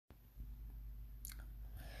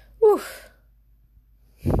Whew.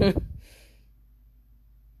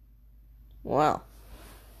 Wow.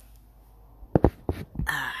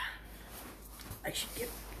 I should get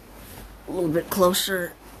a little bit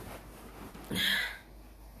closer.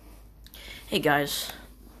 Hey guys.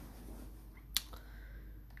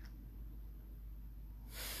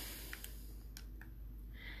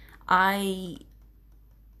 I'm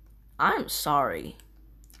sorry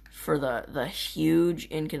for the huge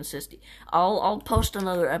inconsistency. I'll post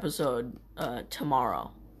another episode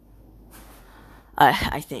tomorrow.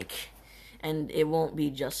 I think. And it won't be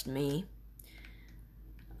just me.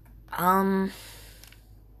 So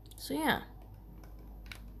yeah.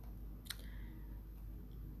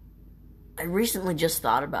 I recently just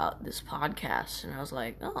thought about this podcast, and I was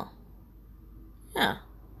like, oh, yeah,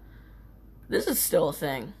 this is still a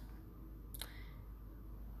thing.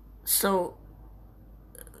 So,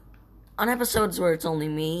 on episodes where it's only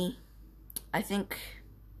me, I think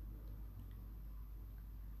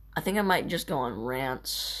I might just go on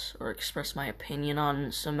rants or express my opinion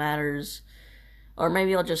on some matters, or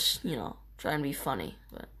maybe I'll just, try and be funny,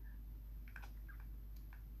 but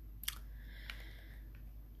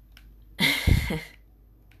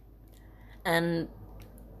and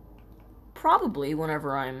probably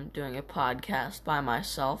whenever I'm doing a podcast by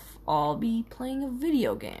myself, I'll be playing a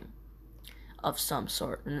video game of some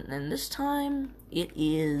sort, and this time it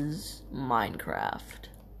is Minecraft.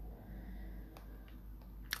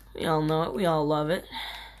 We all know it, we all love it.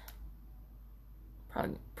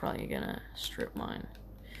 Probably gonna strip mine.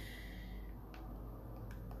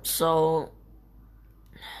 So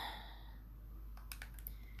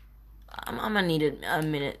I'm gonna need a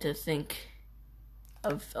minute to think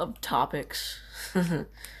of topics.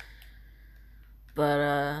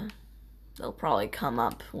 But they'll probably come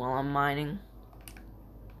up while I'm mining.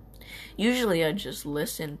 Usually I just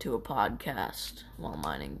listen to a podcast while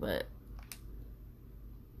mining, but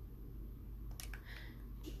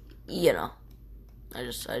I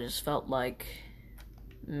just felt like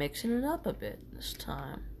mixing it up a bit this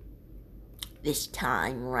time. This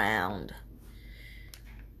time round.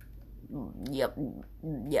 Yep.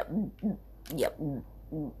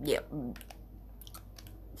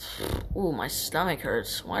 Ooh, my stomach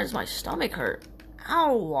hurts. Why does my stomach hurt?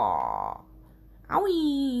 Ow!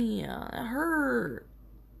 Owie! That hurt.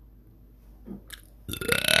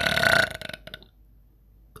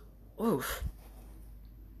 Oof.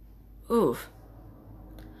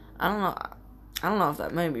 I don't know if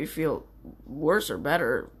that made me feel worse or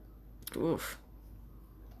better. Oof.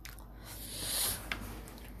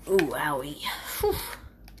 Ooh, owie. Whew.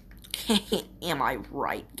 Am I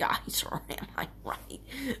right, guys, or am I right?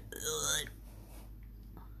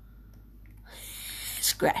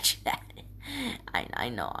 Scratch that. I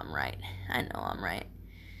know I'm right.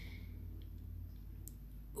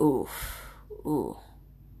 Oof. Ooh.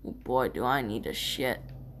 Boy, do I need to shit.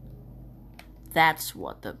 That's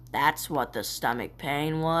what the stomach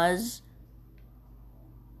pain was.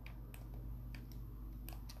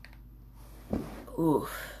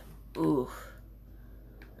 Oof.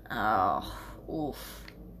 Oh, oof.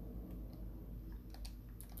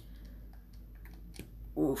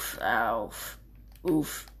 Ow.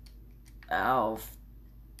 Oof. Ow.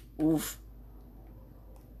 Oof.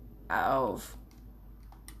 Ow.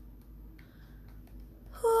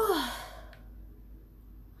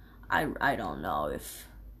 I don't know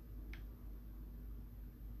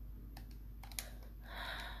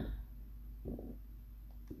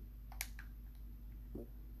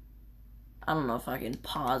if I can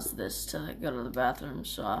pause this to go to the bathroom,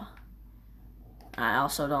 so I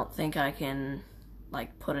also don't think I can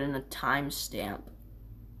put in a timestamp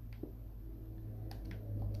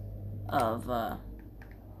of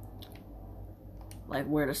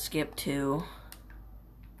where to skip to.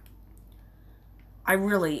 I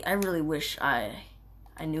really wish I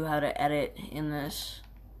knew how to edit in this,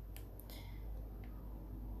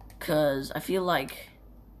 'cause I feel like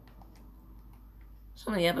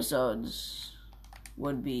some of the episodes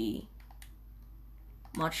would be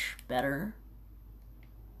much better.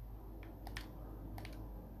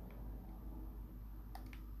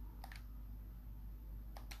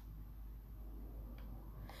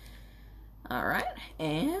 Alright,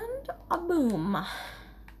 and a boom.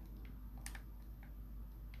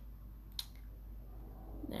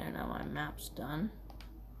 There, now my map's done.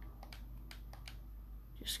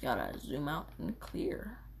 Just gotta zoom out and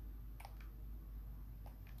clear.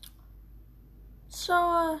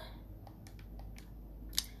 So,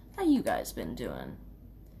 how you guys been doing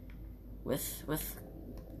with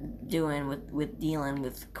dealing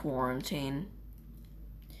with quarantine?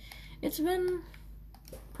 It's been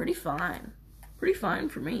pretty fine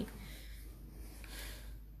for me.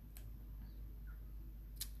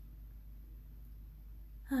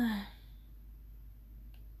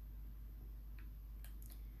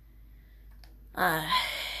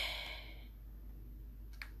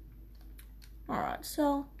 whatnot.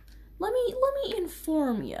 So let me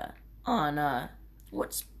inform you on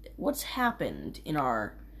what's happened in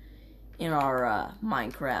our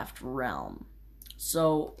Minecraft realm.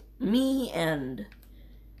 So me and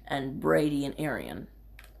Brady and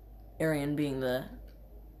Arian being the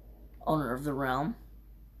owner of the realm.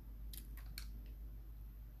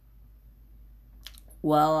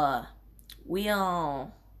 Well, we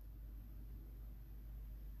all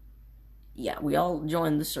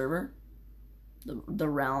joined the server, the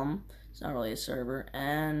realm. It's not really a server,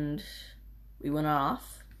 and we went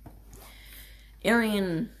off.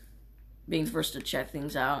 Arian, being the first to check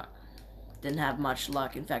things out, didn't have much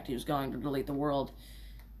luck. In fact, he was going to delete the world.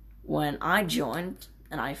 When I joined,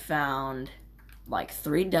 and I found like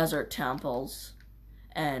 3 desert temples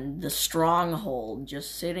and the stronghold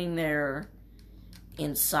just sitting there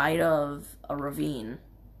inside of a ravine.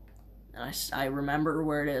 And I remember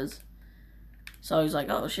where it is. So I was like,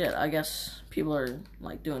 oh shit, I guess people are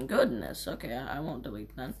like doing good in this. Okay, I won't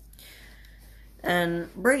delete that.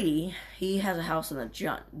 And Brady, he has a house in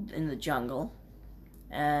the jungle,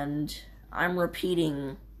 and I'm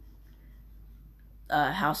repeating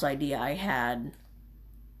a house idea I had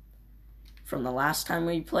from the last time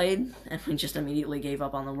we played, and we just immediately gave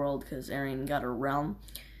up on the world because Arian got a realm.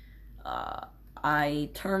 I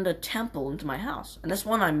turned a temple into my house, and this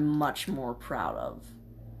one I'm much more proud of,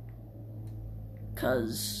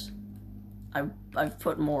 because I've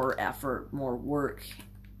put more effort, more work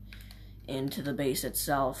into the base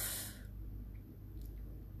itself.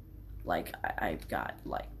 Like, I've got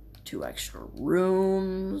like 2 extra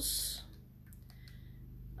rooms,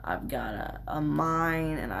 I've got a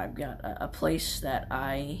mine, and I've got a place that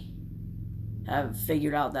I have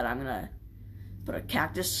figured out that I'm gonna put a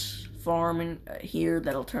cactus farm in here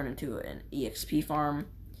that'll turn into an EXP farm.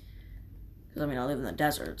 Because, I mean, I live in the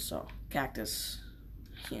desert, so cactus,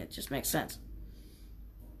 yeah, it just makes sense.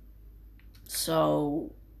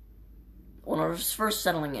 So, when I was first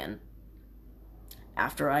settling in,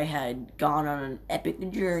 after I had gone on an epic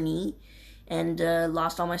journey and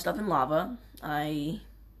lost all my stuff in lava, I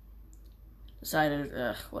decided,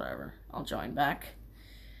 whatever, I'll join back.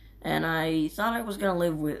 And I thought I was going to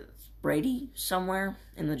live with Brady somewhere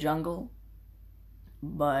in the jungle,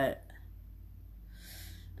 but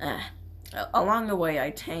along the way I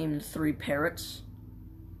tamed 3 parrots,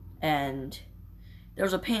 and there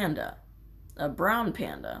was a panda, a brown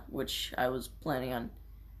panda, which I was planning on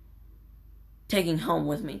taking home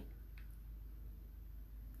with me.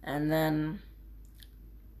 And then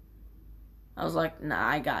I was like, nah,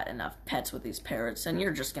 I got enough pets with these parrots, and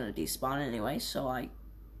you're just gonna despawn anyway, so I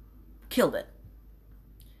killed it.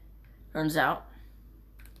 Turns out,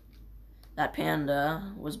 that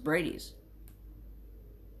panda was Brady's.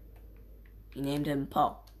 He named him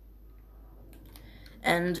Poe.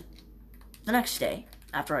 And the next day,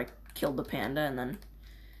 after I killed the panda and then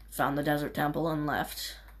found the desert temple and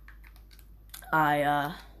left,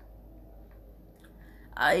 I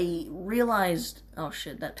realized, oh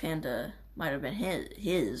shit, that panda might have been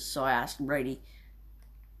his, so I asked Brady,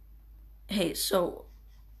 hey, so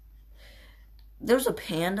there's a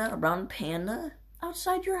brown panda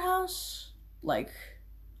outside your house? Like,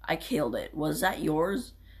 I killed it. Was that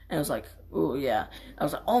yours? And I was like, oh yeah. I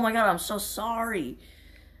was like, oh my god, I'm so sorry.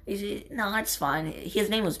 He said, no, it's fine. His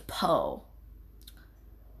name was Poe.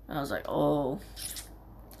 And I was like, oh,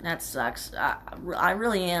 that sucks. I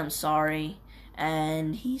really am sorry.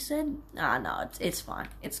 And he said, no, it's fine.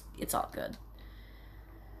 It's all good.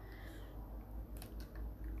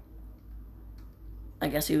 I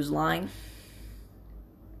guess he was lying.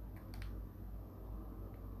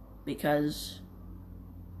 Because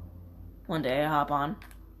one day I hop on.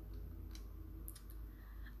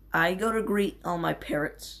 I go to greet all my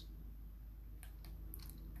parrots.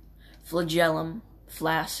 Flagellum,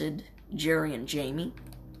 Flaccid, Jerry, and Jamie.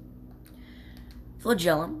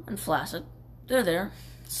 Flagellum and Flaccid, they're there,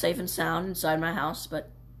 safe and sound inside my house,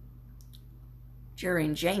 but Jerry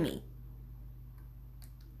and Jamie,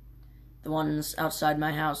 the ones outside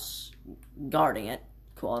my house guarding it,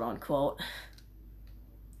 quote unquote,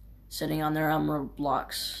 sitting on their emerald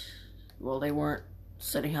blocks. Well, they weren't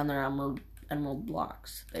sitting on their emerald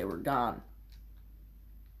blocks. They were gone.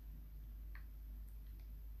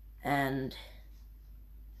 And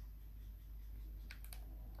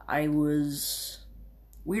I was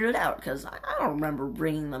weirded out because I don't remember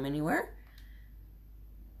bringing them anywhere.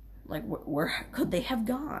 Like, where could they have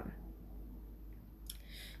gone?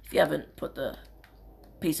 If you haven't put the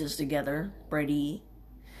pieces together, Brady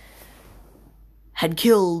had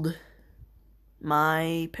killed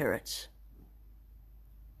my parrots.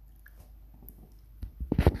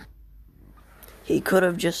 He could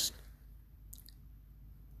have just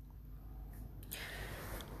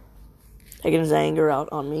taking his anger out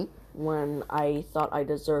on me when I thought I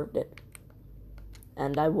deserved it.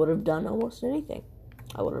 And I would have done almost anything.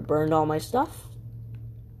 I would have burned all my stuff.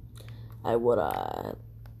 I would have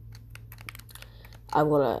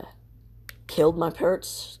killed my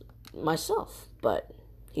parrots myself. But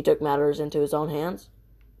he took matters into his own hands.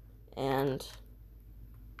 And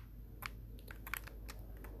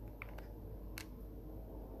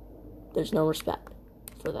there's no respect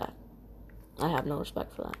for that. I have no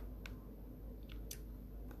respect for that.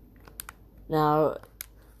 Now,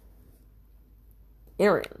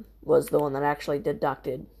 Arian was the one that actually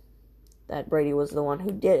deducted that Brady was the one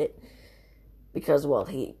who did it because, well,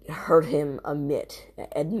 he heard him admit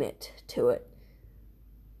to it.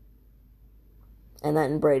 And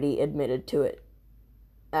then Brady admitted to it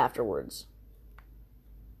afterwards.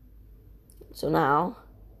 So now,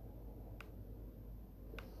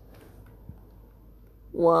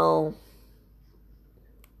 well,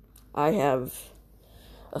 I have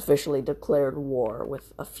officially declared war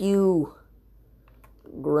with a few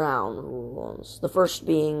ground rules. The first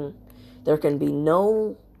being there can be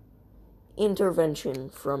no intervention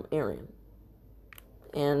from Arian.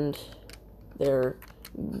 And there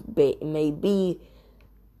may be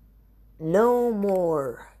no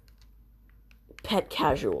more pet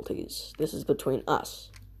casualties. This is between us.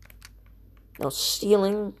 No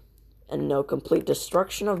stealing and no complete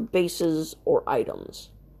destruction of bases or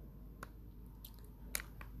items.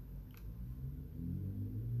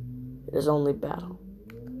 It is only battle.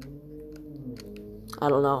 I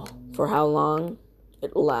don't know for how long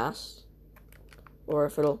it'll last, or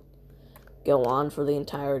if it'll go on for the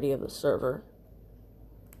entirety of the server.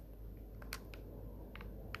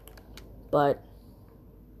 But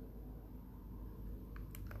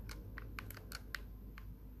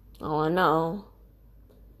all I know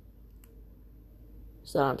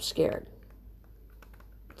is that I'm scared.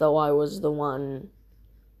 Though I was the one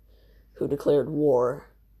who declared war,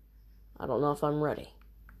 I don't know if I'm ready.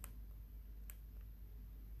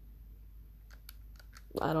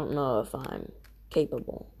 I don't know if I'm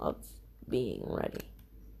capable of being ready.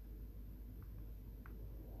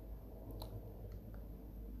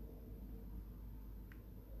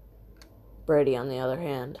 Brady, on the other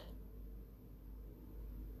hand,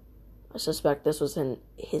 I suspect this was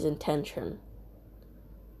his intention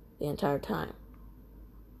the entire time.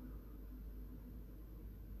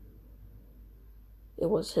 It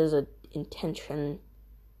was his intention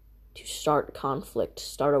to start conflict,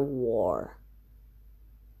 start a war.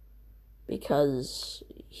 Because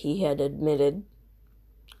he had admitted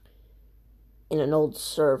in an old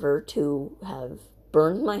server to have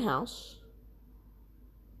burned my house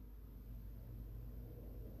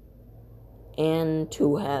and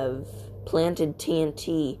to have planted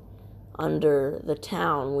TNT under the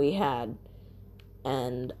town we had,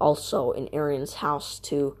 and also in Arian's house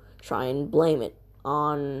to try and blame it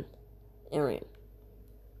on Arian.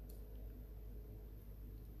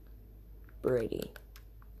 Brady.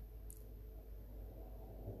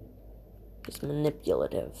 He's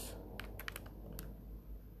manipulative.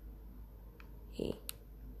 He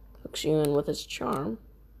hooks you in with his charm,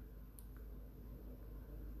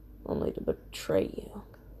 only to betray you.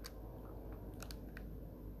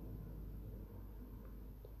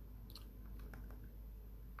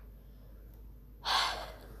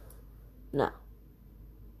 No.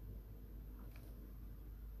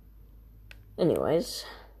 Anyways,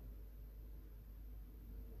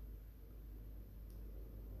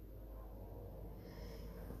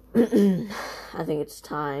 I think it's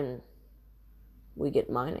time we get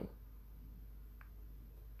mining.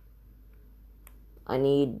 I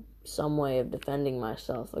need some way of defending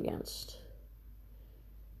myself against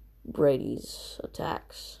Brady's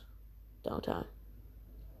attacks, don't I?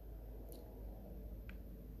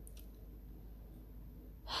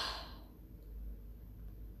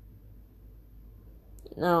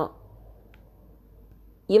 Now,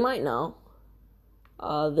 you might know,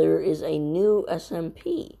 there is a new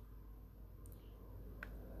SMP.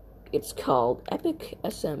 It's called Epic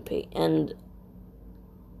SMP, and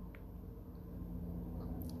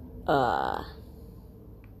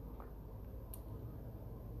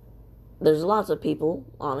there's lots of people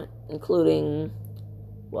on it, including,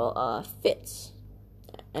 Fitz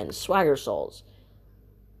and Swagger Souls.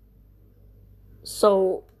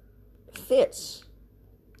 So, Fitz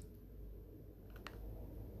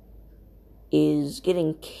is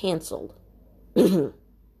getting canceled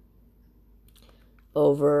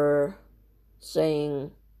over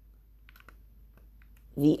saying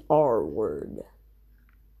the R word.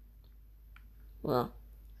 Well,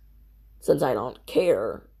 since I don't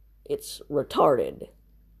care, it's retarded.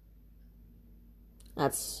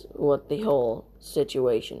 That's what the whole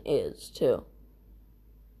situation is, too.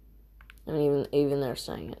 And even they're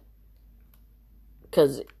saying it.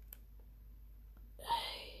 Because,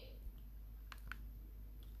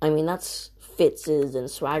 I mean, that's Fitz's and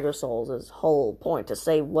Swagger Souls' whole point, to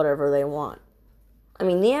say whatever they want. I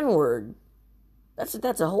mean, the N-word, that's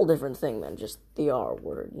a whole different thing than just the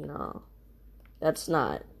R-word, you know? That's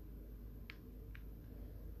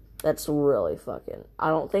really fucking, I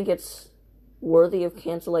don't think it's worthy of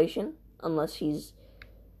cancellation, unless he's,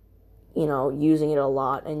 you know, using it a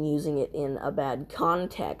lot and using it in a bad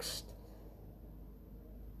context.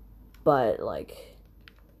 But, like,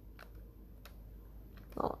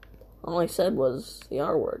 all I said was the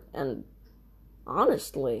R-word, and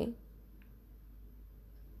honestly,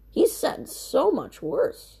 he's said so much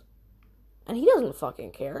worse, and he doesn't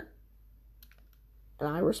fucking care, and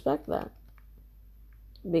I respect that,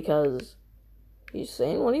 because he's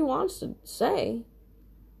saying what he wants to say.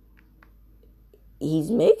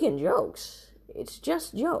 He's making jokes. It's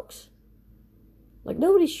just jokes. Like,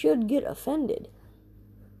 nobody should get offended.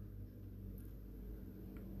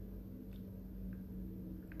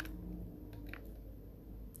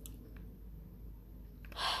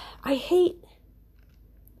 I hate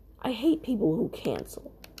people who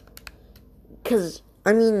cancel. Because,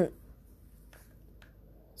 I mean,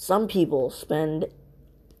 some people spend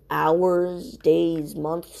hours, days,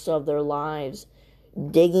 months of their lives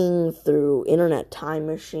digging through internet time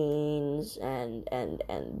machines and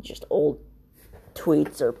just old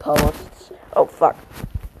tweets or posts. Oh, fuck.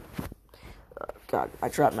 God, I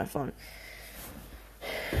dropped my phone.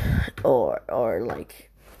 Or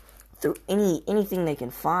like, through anything they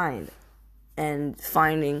can find, and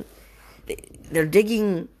they're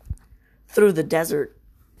digging through the desert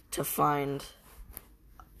to find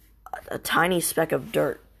a tiny speck of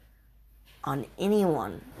dirt on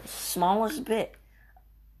anyone, smallest bit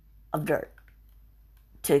of dirt,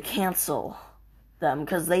 to cancel them,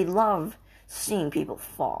 because they love seeing people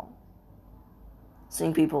fall,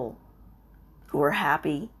 seeing people who are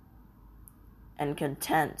happy and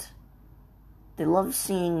content. They love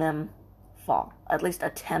seeing them fall, at least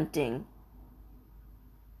attempting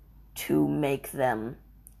to make them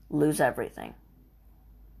lose everything,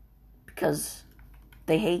 because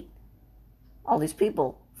they hate all these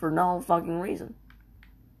people for no fucking reason.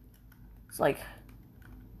 It's like,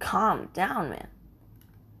 calm down, man.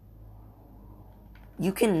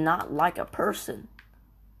 You can not like a person,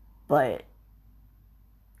 but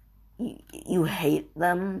you hate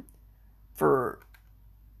them for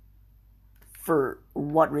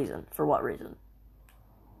what reason? For what reason?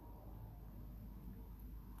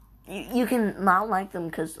 You can not like them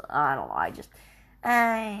because, I don't know,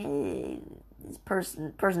 his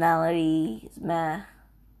personality is meh.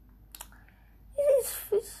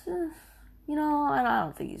 He's you know, I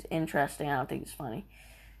don't think he's interesting, I don't think he's funny.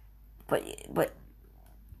 But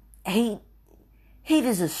hate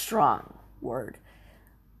is a strong word.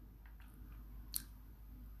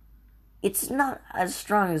 It's not as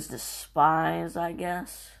strong as despise, I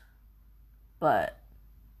guess, but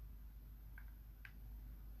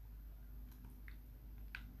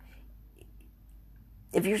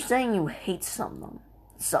if you're saying you hate someone,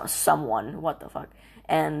 what the fuck,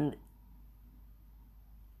 and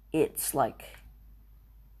it's like,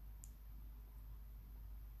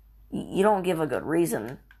 you don't give a good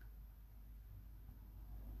reason,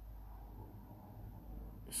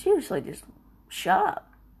 seriously, just shut up.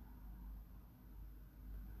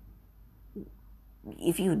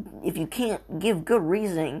 If you can't give good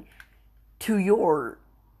reasoning to your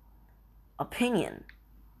opinion,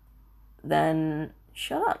 then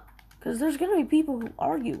shut up. Because there's going to be people who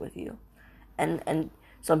argue with you. And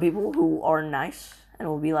some people who are nice and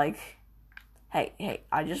will be like, hey,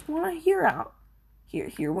 I just want to hear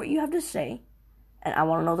what you have to say, and I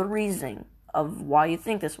want to know the reasoning of why you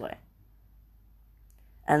think this way.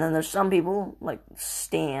 And then there's some people, like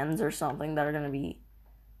stands or something, that are going to be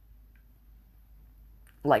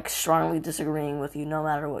like strongly disagreeing with you no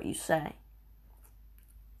matter what you say.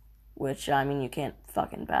 Which, I mean, you can't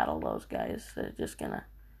fucking battle those guys. They're just gonna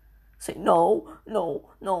say, no.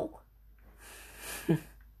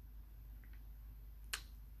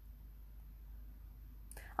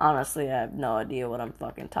 Honestly, I have no idea what I'm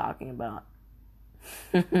fucking talking about.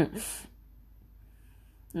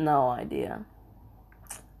 No idea.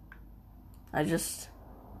 I just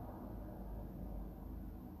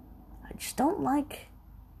don't like,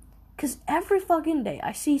 because every fucking day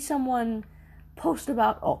I see someone post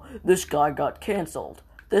about, oh, this guy got canceled.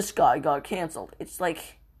 It's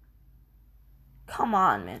like, come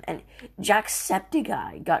on, man. And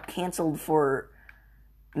Jacksepticeye got canceled for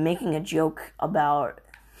making a joke about,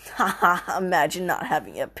 imagine not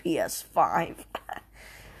having a PS5.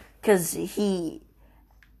 Because he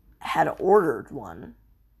had ordered one.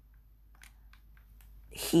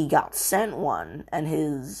 He got sent one, and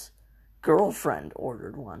his girlfriend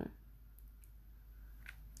ordered one.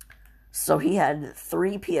 So he had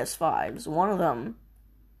 3 PS5s. One of them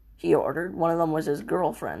he ordered, one of them was his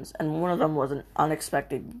girlfriend's, and one of them was an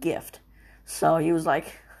unexpected gift. So he was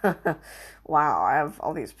like, wow, I have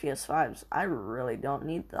all these PS5s. I really don't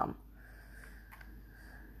need them.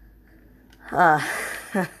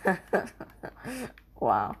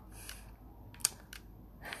 Wow.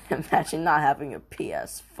 Imagine not having a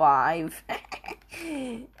PS5.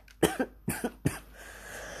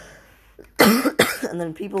 And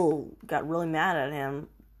then people got really mad at him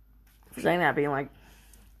for saying that, being like,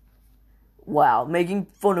 wow, making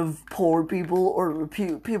fun of poor people or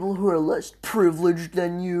people who are less privileged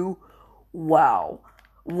than you. Wow.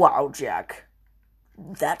 Wow, Jack.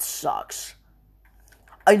 That sucks.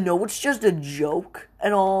 I know it's just a joke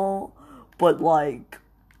and all, but like,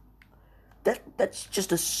 that's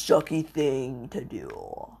just a sucky thing to do.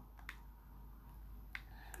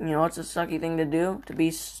 You know what's a sucky thing to do? To be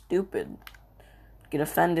stupid. Get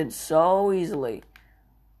offended so easily.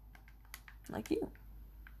 Like you.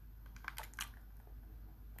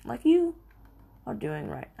 Like you are doing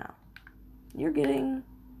right now. You're getting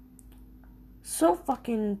so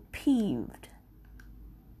fucking peeved.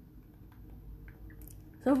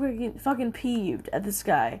 So fucking peeved at this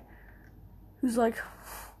guy who's like,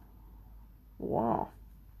 wow,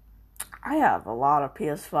 I have a lot of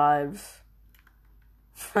PS5s.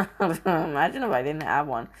 Imagine if I didn't have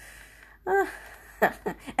one.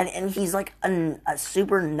 And he's like a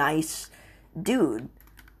super nice dude.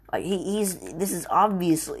 Like it's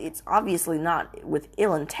obviously not with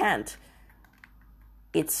ill intent.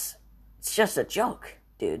 It's just a joke,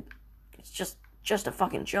 dude. It's just a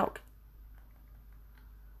fucking joke.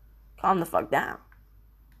 Calm the fuck down.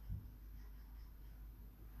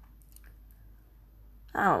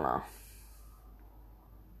 I don't know.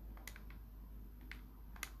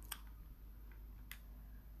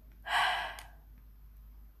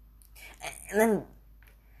 And then,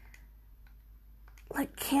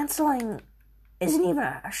 like, canceling isn't even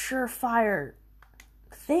a surefire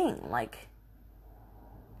thing. Like,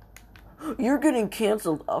 you're getting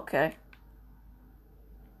canceled. Okay.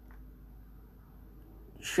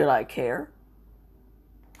 Should I care?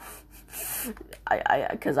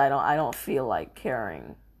 Because I don't feel like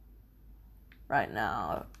caring right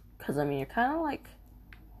now. Because, I mean, you're kind of like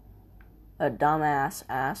a dumbass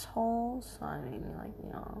asshole. So, I mean, like,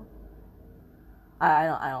 you know,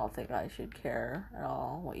 I don't think I should care at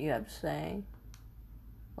all what you have to say.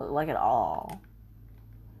 Like, at all.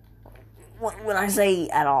 When I say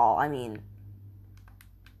at all, I mean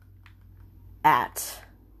at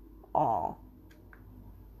all.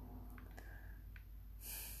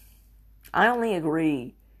 I only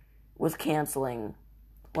agree with canceling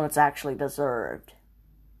when it's actually deserved.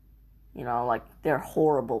 You know, like, they're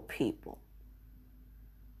horrible people.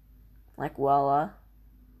 Like, well,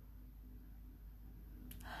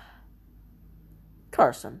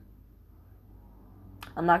 Carson.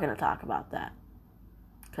 I'm not going to talk about that.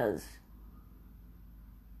 Because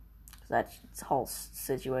that whole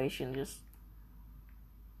situation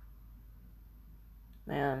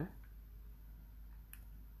man,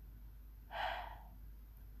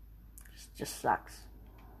 just sucks.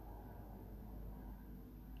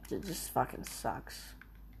 It just fucking sucks.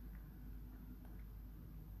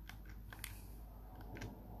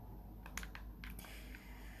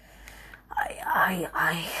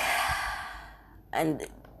 And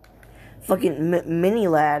fucking Mini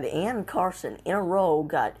Lad and Carson in a row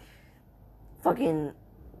got fucking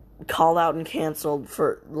called out and canceled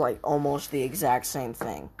for, like, almost the exact same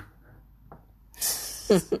thing.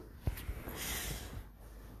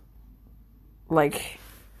 Like,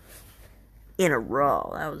 in a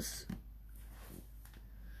row. That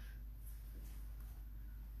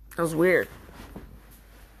was weird.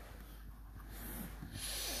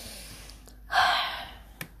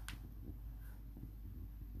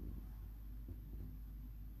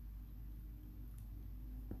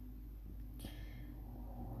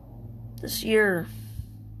 This year,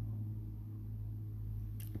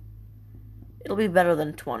 it'll be better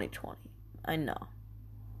than 2020. I know.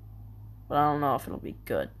 But I don't know if it'll be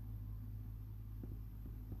good.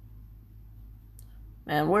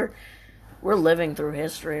 Man, we're living through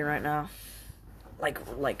history right now. Like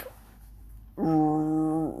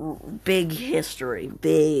big history.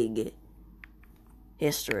 Big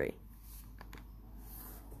history.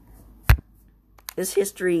 This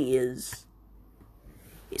history is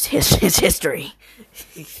It's history.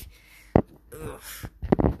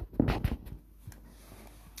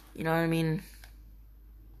 You know what I mean?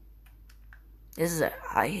 It's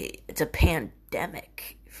a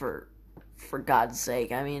pandemic, for God's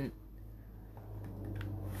sake. I mean,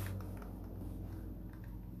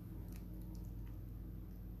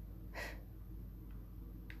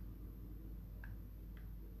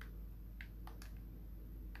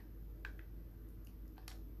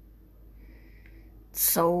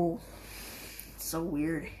 so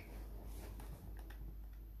weird.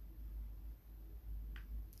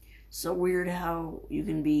 So weird how you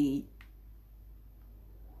can be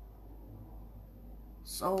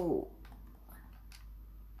so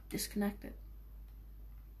disconnected,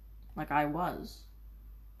 like I was.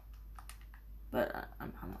 But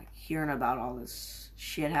I'm like hearing about all this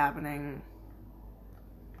shit happening.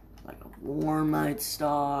 Like a war might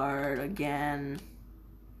start again.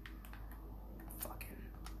 Fucking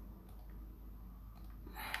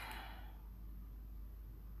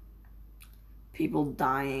people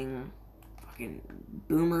dying. Fucking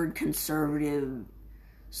boomer conservative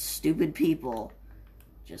stupid people.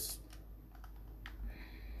 Just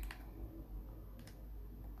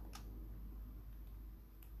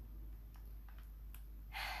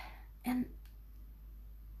and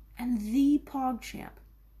the PogChamp,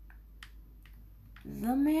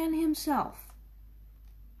 the man himself,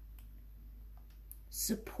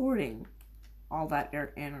 supporting all that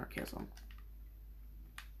anarchism.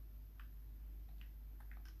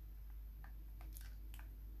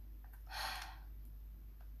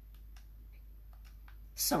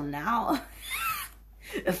 So now,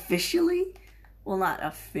 officially, well, not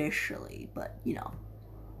officially, but, you know,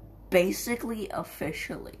 basically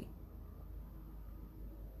officially,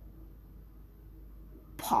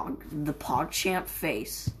 the PogChamp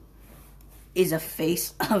face is a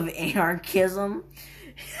face of anarchism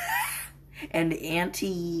and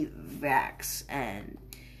anti-vax, and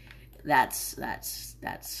that's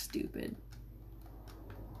stupid.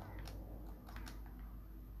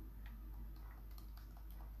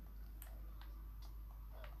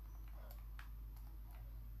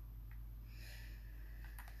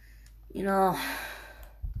 You know,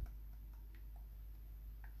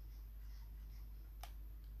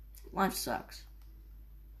 life sucks.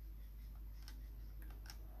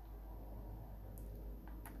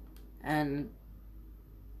 And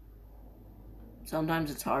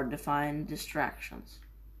sometimes it's hard to find distractions.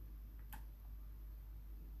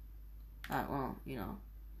 Well, you know,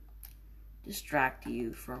 distract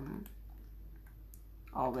you from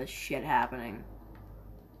all this shit happening.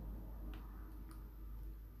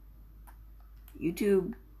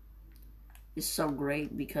 YouTube is so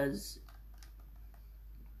great because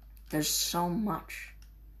there's so much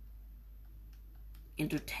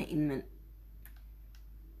entertainment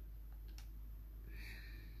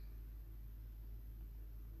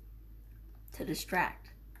to distract.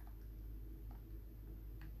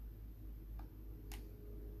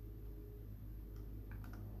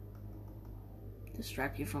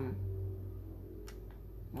 Distract you from,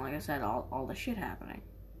 like I said, all the shit happening.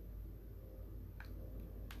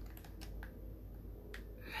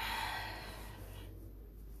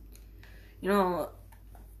 You know,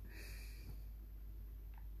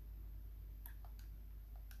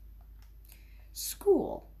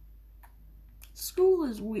 school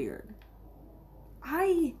is weird.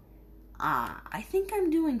 I think I'm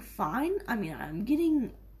doing fine. I mean, I'm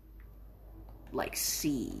getting like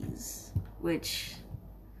C's, which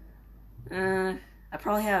I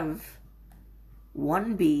probably have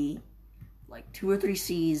 1 B, like 2 or 3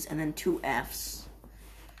 C's, and then 2 F's.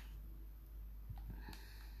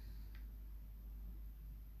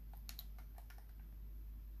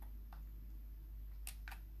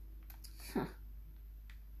 Huh.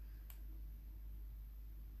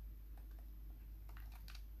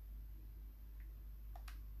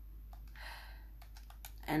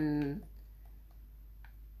 And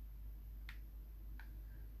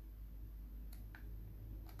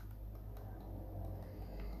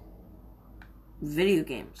video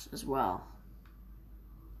games as well.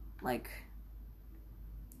 Like,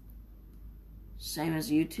 same as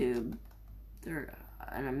YouTube, they're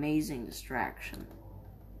an amazing distraction.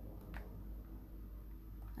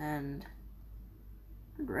 And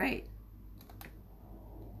they're great.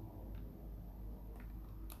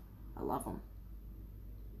 I love them.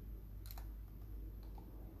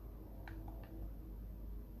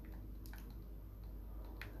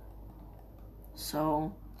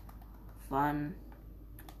 So fun.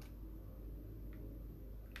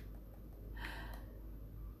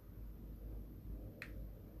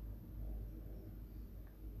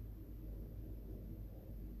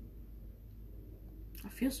 I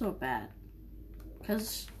feel so bad.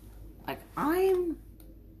 Because, like, I'm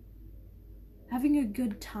having a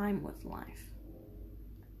good time with life.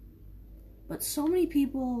 But so many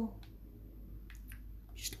people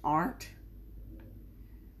just aren't.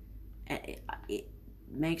 And it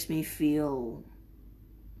makes me feel,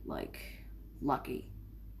 like, lucky.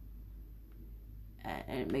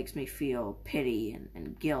 And it makes me feel pity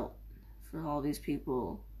and guilt for all these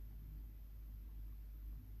people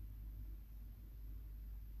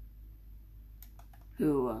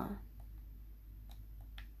who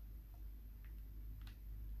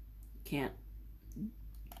can't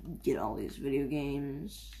get all these video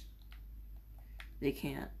games. They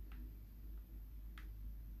can't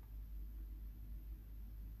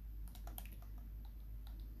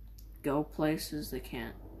go places. They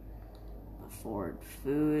can't afford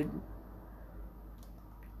food.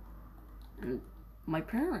 And my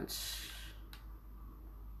parents,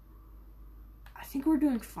 I think we're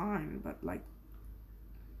doing fine, but like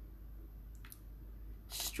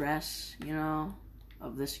stress, you know,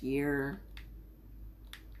 of this year.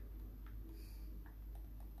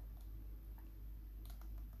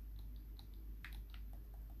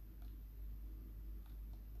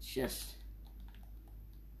 It's just,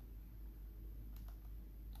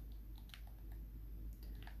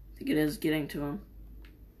 I think it is getting to him.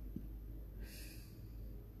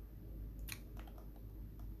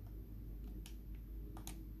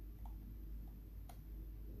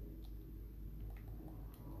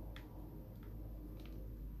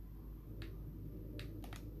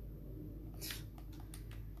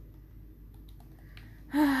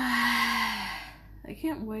 I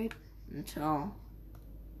can't wait until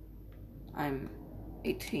I'm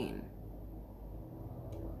 18.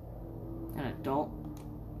 An adult.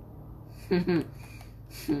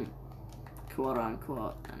 Quote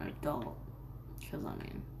unquote, an adult. Because, I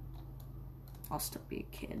mean, I'll still be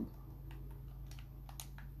a kid.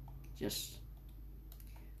 Just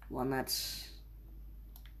one that's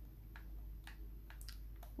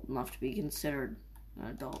old enough to be considered an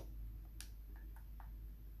adult.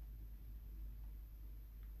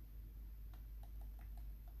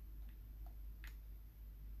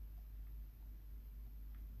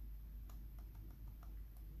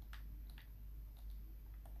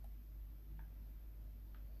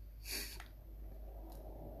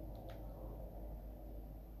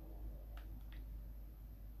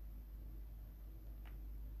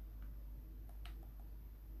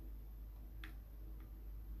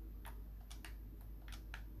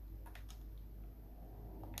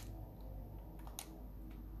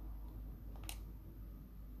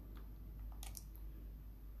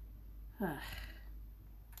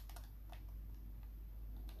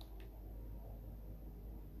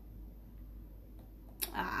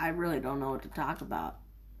 I really don't know what to talk about.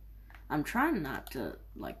 I'm trying not to,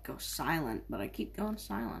 like, go silent, but I keep going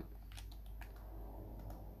silent.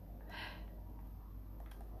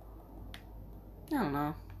 I don't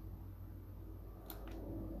know.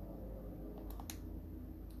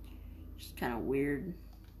 Just kind of weird.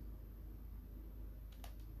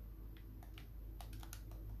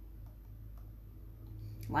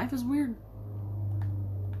 Life is weird.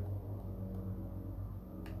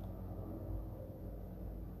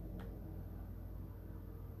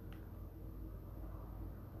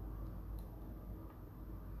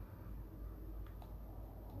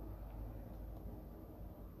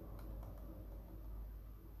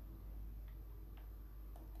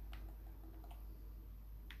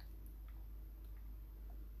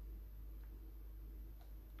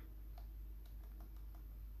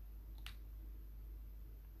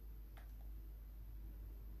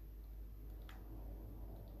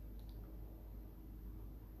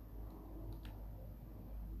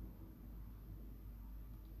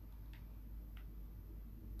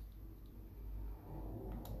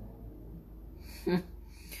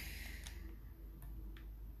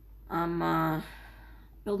 I'm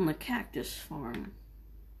building a cactus farm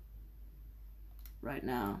right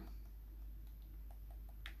now.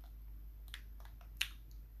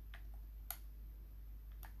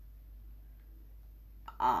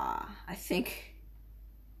 I think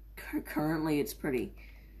currently it's pretty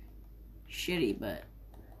shitty, but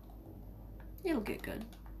it'll get good.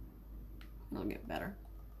 It'll get better.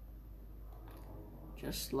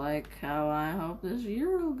 Just like how I hope this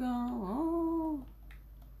year will go. Oh.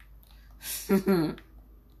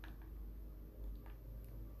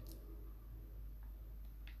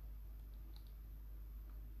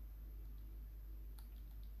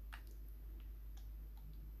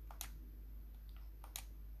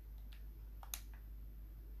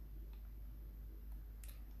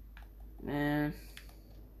 Man.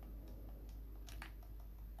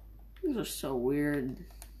 These are so weird.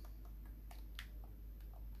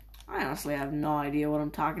 I honestly have no idea what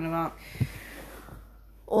I'm talking about.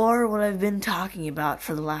 Or what I've been talking about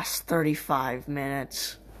for the last 35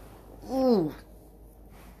 minutes. Ooh.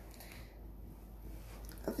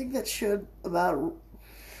 I think that should about,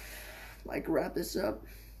 wrap this up.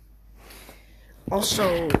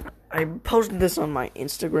 Also, I posted this on my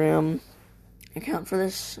Instagram account for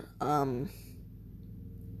this.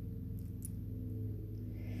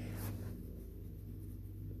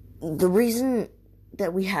 The reason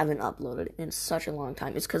that we haven't uploaded in such a long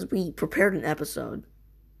time is because we prepared an episode.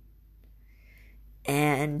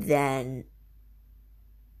 And then,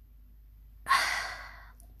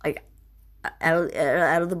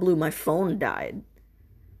 out of the blue, my phone died.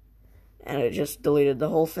 And it just deleted the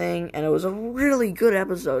whole thing. And it was a really good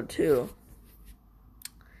episode, too.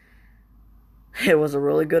 It was a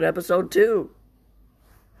really good episode, too.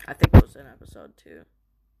 I think it was in episode 2.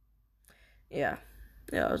 Yeah,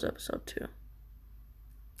 it was episode 2.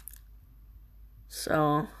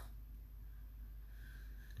 So,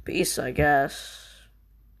 peace, I guess.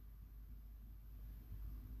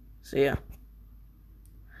 See ya.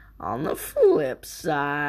 On the flip side.